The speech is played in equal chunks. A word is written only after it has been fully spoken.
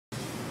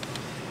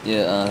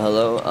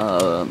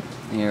Hello,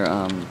 here,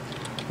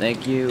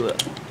 thank you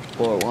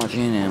for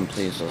watching, and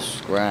please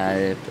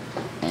subscribe,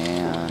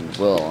 and,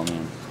 well, I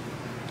mean,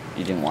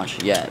 you didn't watch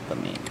it yet, but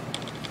I mean,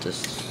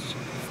 just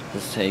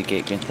take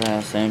it, get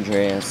the San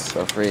Andreas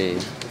for free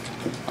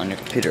on your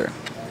computer,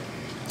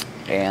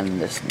 and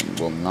this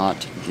will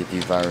not give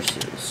you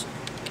viruses.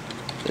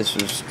 This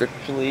is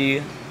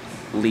strictly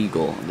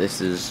legal. This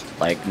is,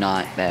 like,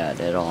 not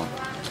bad at all,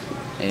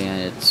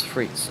 and it's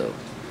free, so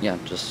yeah,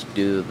 just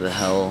do the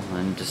hell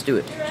and just do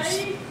it.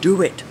 Just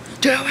do it.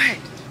 Do it!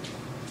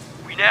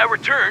 We now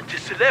return to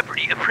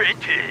Celebrity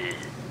Apprentice.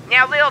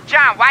 Now, Lil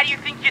Jon, why do you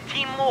think your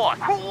team lost?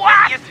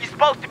 What? You're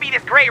supposed to be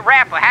this great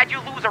rapper. How'd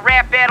you lose a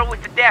rap battle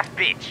with the deaf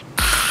bitch?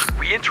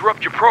 We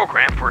interrupt your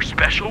program for a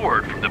special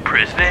word from the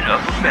President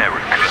of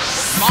America.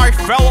 My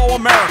fellow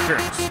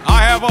Americans,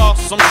 I have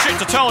some shit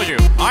to tell you.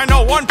 I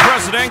know one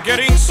president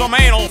getting some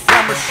anal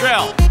from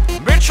Michelle.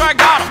 Bitch, I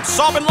got him.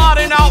 Saw Bin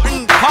Laden out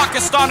in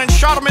Pakistan and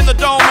shot him in the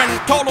dome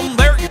and told him,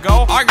 there you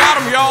go. I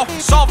got him, yo.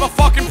 Solve the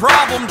fucking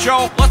problem,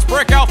 Joe. Let's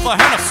break out the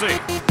Hennessy.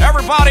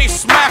 Everybody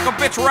smack a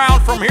bitch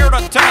around from here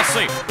to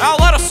Tennessee. Now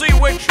let us see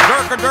which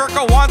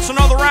Durka wants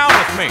another round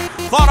with me.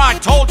 Thought I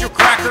told you,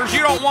 crackers,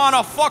 you don't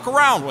wanna fuck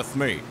around with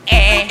me.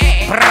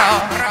 Bro,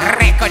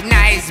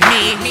 recognize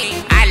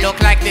me. I look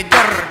like the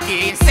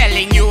Durky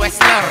selling you a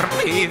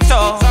Slurpee.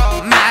 So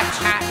much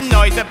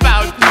noise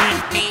about me.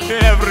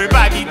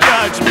 Everybody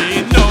judge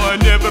me. No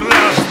one ever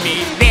loves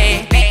me.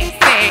 They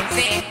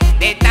say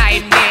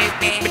I'm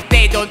dead, but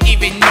they don't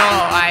even know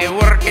I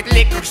work at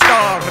liquor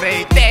store.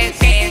 This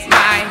is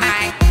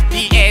my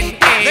DNA.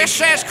 This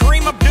says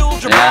Kareem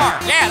Abdul-Jabbar.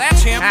 Yeah,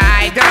 that's him.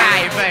 I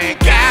drive a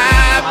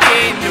cab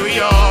in New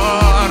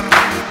York.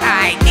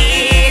 I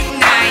did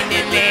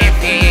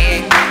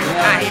 9/11.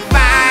 I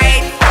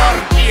fight for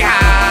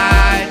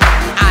jihad.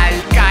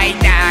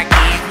 Al-Qaeda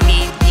give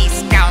me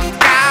discount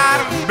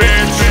card.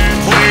 Bitch,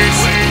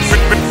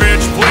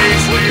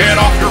 please, get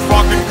off your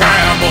fucking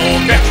camel.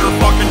 Get your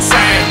fucking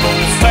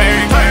sandals. Take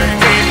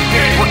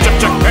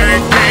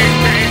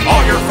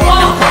all your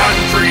fucking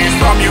countries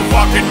from you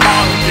fucking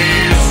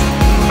monkeys.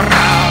 Bro,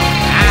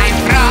 I'm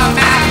from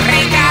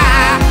Africa.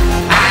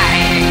 I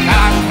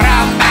come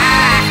from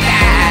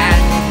Baghdad.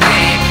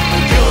 They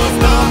Jews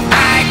took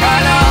my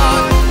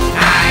cologne.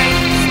 I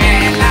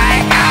smell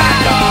like a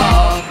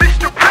dog.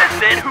 Mr.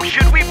 President, who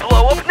should we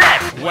blow up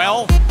next?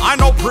 Well, I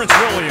know Prince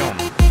William.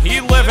 He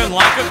living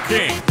like a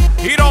king.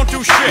 He don't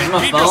do shit.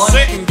 He just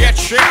sit and get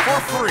shit for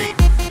free.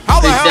 How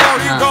the hell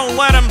are you gonna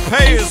let him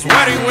pay his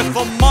wedding with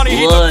the money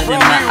he took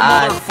from you,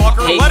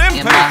 motherfucker? Let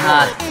him pay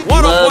for it.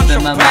 What a bunch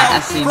of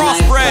pals,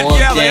 crossbred,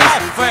 yeah, they all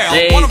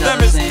fail. One of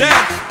them is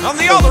dead, and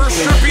the others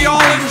should be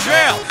all in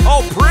jail.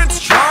 Oh, Prince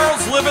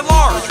Charles, live at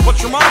large.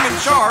 Put your mom in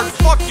charge,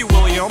 fuck you,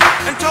 William,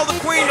 and tell the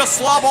Queen to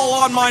slob all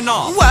on my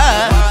knob.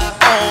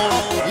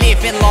 Oh,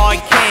 living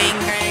like king,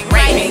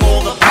 raiding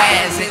all the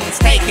peasants,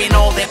 taking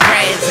all their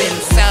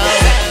presents. So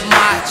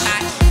much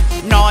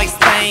nice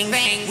things,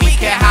 we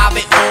can have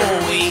it all.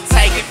 We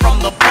take it from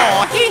the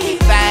poor. They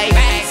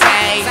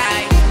say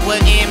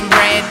we're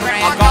inbred.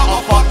 I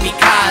gotta fuck me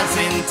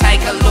cousin.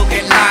 Take a look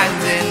at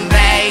London.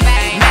 They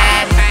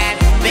mad,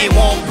 they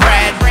want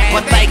bread,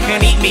 but they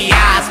can eat me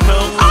ass,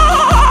 boo.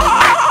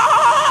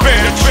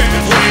 Bitch,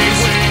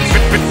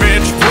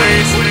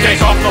 please,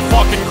 take off the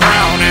fucking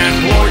crown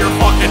and blow your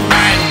fucking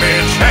man,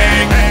 bitch.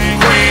 Hey,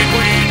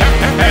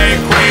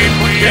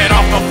 queen, get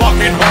off the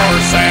fucking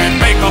horse and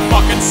make a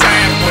fucking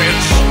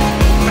sandwich.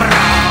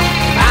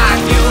 Fuck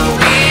you,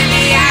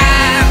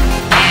 William,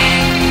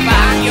 and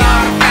fuck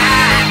your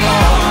fat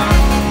whore.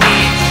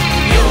 Bitch,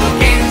 you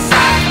can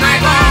suck my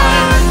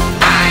balls.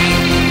 I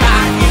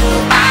fuck you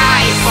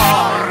by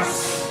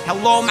force.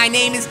 Hello, my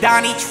name is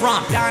Donnie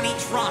Trump.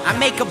 I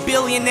make $1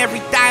 billion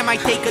every time I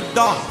take a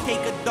dump.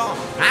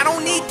 I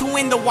don't need to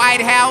win the White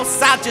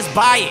House, I'll just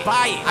buy it.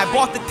 I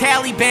bought the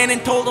Taliban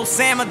and told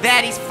Osama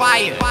that he's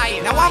fired.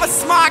 Now I'm a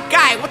smart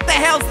guy, what the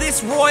hell's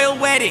this royal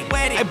wedding?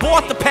 I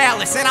bought the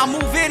palace and I'll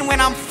move in when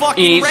I'm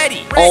fucking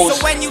ready. So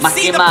when you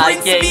see the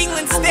Prince of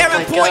England stare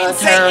and point and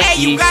say, hey,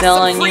 you got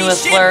some free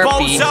shit,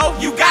 bozo.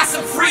 You got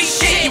some free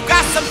shit, you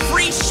got some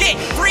free shit.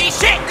 It's free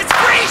shit.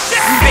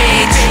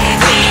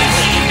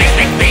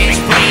 Bitch,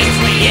 please,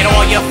 get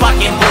all your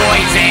fucking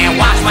boys and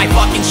watch my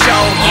fucking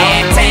show.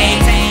 Yeah,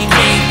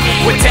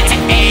 we're taking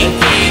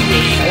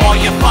all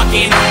your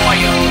fucking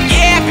oil.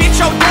 Yeah, bitch,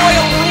 your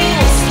oil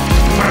rules.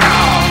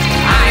 Bro,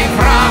 I'm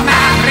from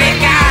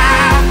Africa.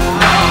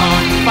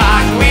 Don't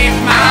fuck with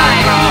my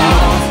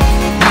bros.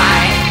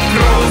 My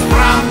crew's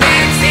from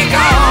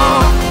Mexico.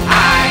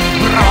 I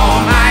blow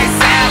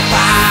myself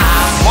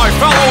out. My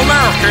fellow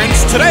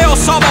Americans, today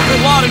Osama Bin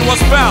Laden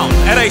was found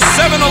at a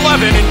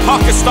 7-Eleven in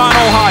Pakistan,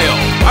 Ohio.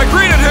 I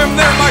greeted him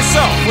there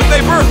myself with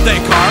a birthday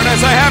card,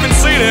 as I haven't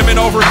seen him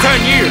in over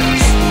 10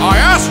 years. I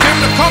asked him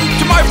to come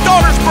to my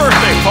daughter's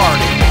birthday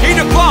party. He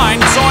declined,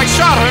 so I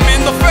shot him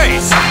in the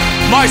face.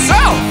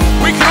 Myself,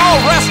 we can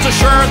all rest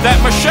assured that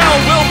Michelle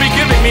will be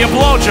giving me a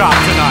blowjob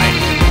tonight.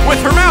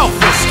 With her mouth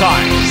this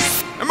time.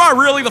 Am I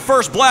really the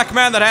first black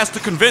man that has to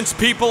convince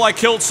people I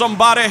killed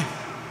somebody?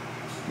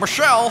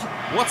 Michelle,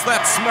 what's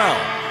that smell?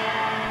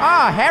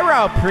 Oh,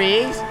 hello,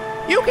 please.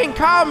 You can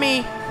call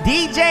me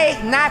DJ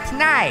Not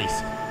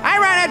Nice. I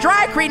run a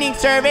dry cleaning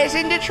service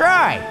in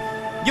Detroit.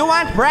 You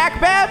want black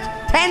belt?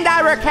 $10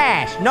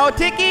 cash. No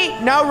ticky,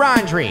 no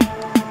laundry.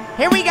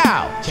 Here we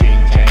go.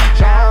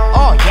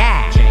 Oh,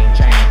 yeah.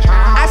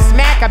 I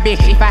smack a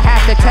bitch if I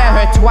have to tell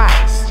her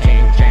twice.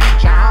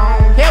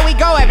 Here we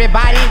go,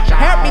 everybody.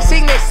 Help me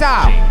sing this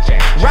song.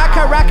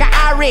 Rucka Rucka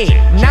Ari,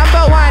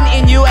 #1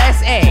 in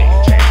USA.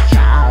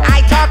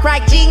 I talk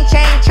like Ching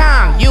Chang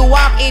Chong. You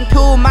walk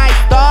into my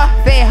store,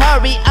 say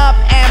hurry up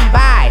and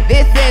buy.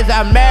 This is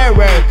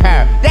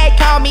America. They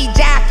call me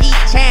Jackie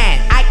Chan.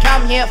 I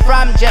come here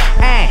from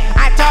Japan.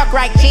 I talk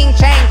like Ching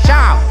Chang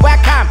Chong.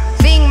 Welcome,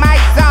 sing my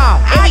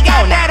song. Here we go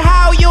now. That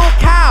how you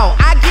cow.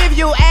 I give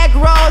you egg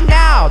roll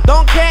now.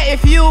 Don't care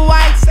if you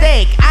want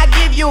steak. I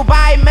give you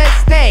by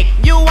mistake.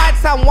 You want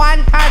some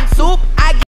wonton soup?